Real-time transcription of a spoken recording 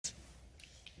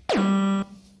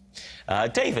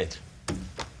David.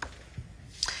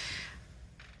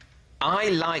 I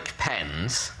like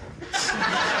pens.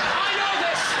 I know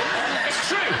this! It's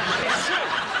true! It's true!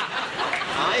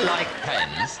 I like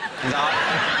pens, and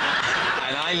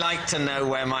I like to know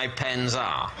where my pens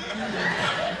are.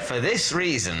 For this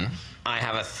reason, I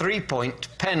have a 3-point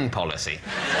pen policy.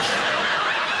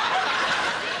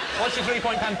 What's your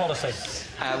 3-point pen policy?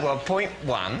 Well, point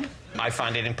 1, I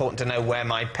find it important to know where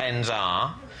my pens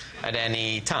are at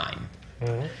any time.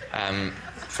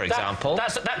 For example...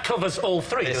 That covers all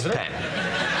 3, this doesn't pen.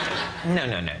 it? No.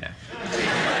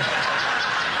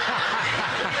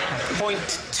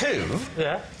 Point 2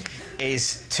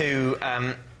 is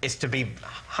to be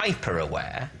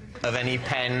hyper-aware of any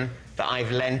pen that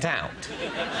I've lent out.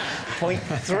 Point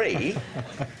 3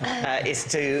 is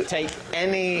to take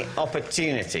any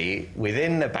opportunity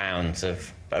within the bounds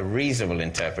of a reasonable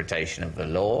interpretation of the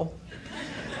law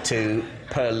to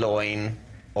purloin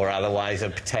or otherwise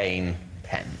obtain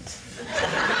pens.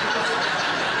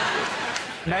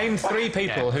 Name 3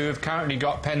 people who have currently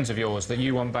got pens of yours that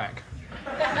you want back.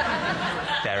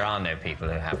 There are no people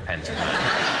who have pens of mine.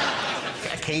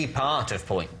 A key part of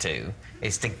point 2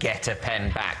 is to get a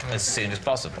pen back as soon as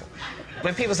possible.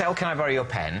 When people say, oh, can I borrow your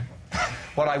pen?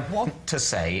 What I want to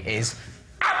say is,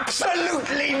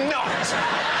 absolutely not!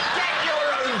 Get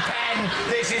your own pen,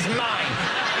 this is mine!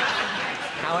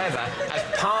 However, as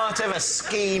part of a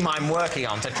scheme I'm working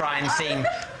on to try and seem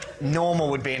normal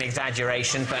would be an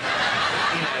exaggeration, but,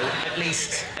 you know, at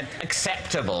least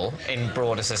acceptable in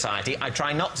broader society, I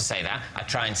try not to say that. I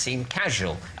try and seem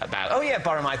casual about, oh, yeah,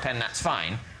 borrow my pen, that's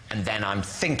fine. And then I'm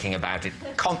thinking about it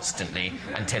constantly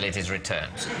until it is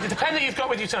returned. The pen that you've got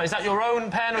with you tonight, is that your own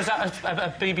pen or is that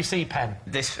a BBC pen?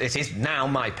 It is now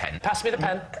my pen. Pass me the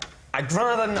pen. I'd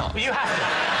rather not. Well, you have to.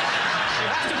 You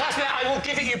have to pass me that. I will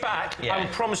give it you back. Yeah. I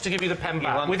will promise to give you the pen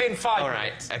back within 5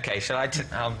 minutes. All right. OK, shall I...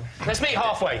 Let's meet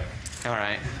halfway. All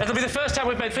right. It'll be the first time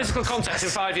we've made physical contact in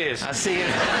 5 years. I'll see you.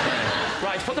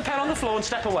 Right, put the pen on the floor and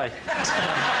step away.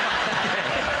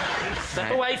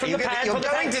 Step away from the pen. You're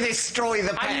going to destroy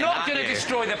the pen. I'm not going to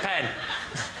destroy the pen.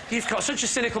 You've got such a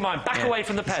cynical mind. Back away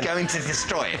from the pen. He's going to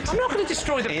destroy it. I'm not going to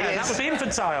destroy the pen. That would be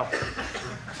infantile.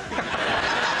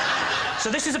 So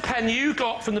this is a pen you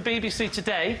got from the BBC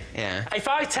today. Yeah. If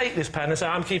I take this pen and say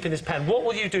I'm keeping this pen, what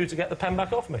will you do to get the pen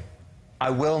back off me?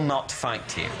 I will not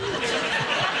fight you.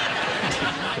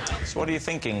 So what are you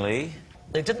thinking, Lee?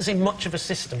 It didn't seem much of a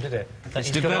system, did it? That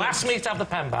he's going to ask me to have the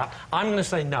pen back, I'm going to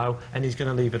say no, and he's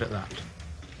going to leave it at that.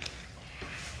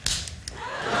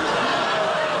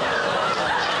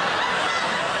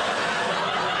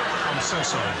 I'm so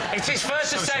sorry. It is fair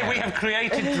to say we have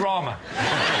created drama.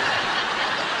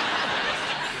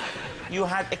 You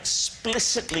had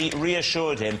explicitly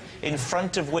reassured him in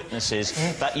front of witnesses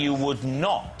that you would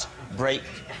not break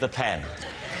the pen.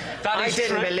 I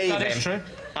didn't believe him. That is true.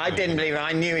 I didn't believe him.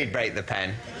 I knew he'd break the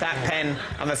pen. That pen,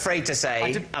 I'm afraid to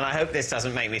say, and I hope this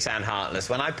doesn't make me sound heartless,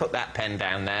 when I put that pen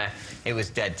down there, it was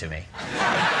dead to me.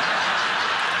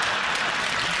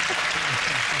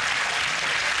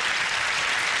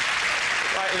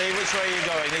 Right, Lee, which way are you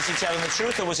going? Is he telling the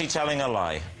truth or was he telling a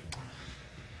lie?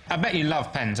 I bet you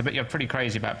love pens. I bet you're pretty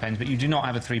crazy about pens, but you do not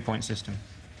have a 3-point system.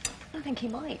 I think he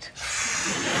might.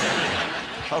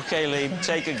 OK, Lee,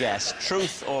 take a guess.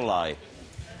 Truth or lie?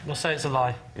 We'll say it's a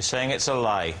lie. You're saying it's a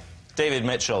lie. David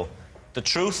Mitchell, the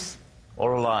truth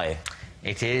or a lie?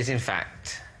 It is, in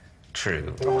fact,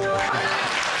 true.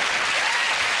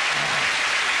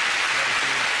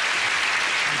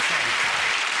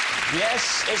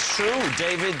 Yes, it's true.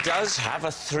 David does have a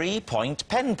 3-point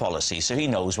pen policy, so he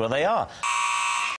knows where they are.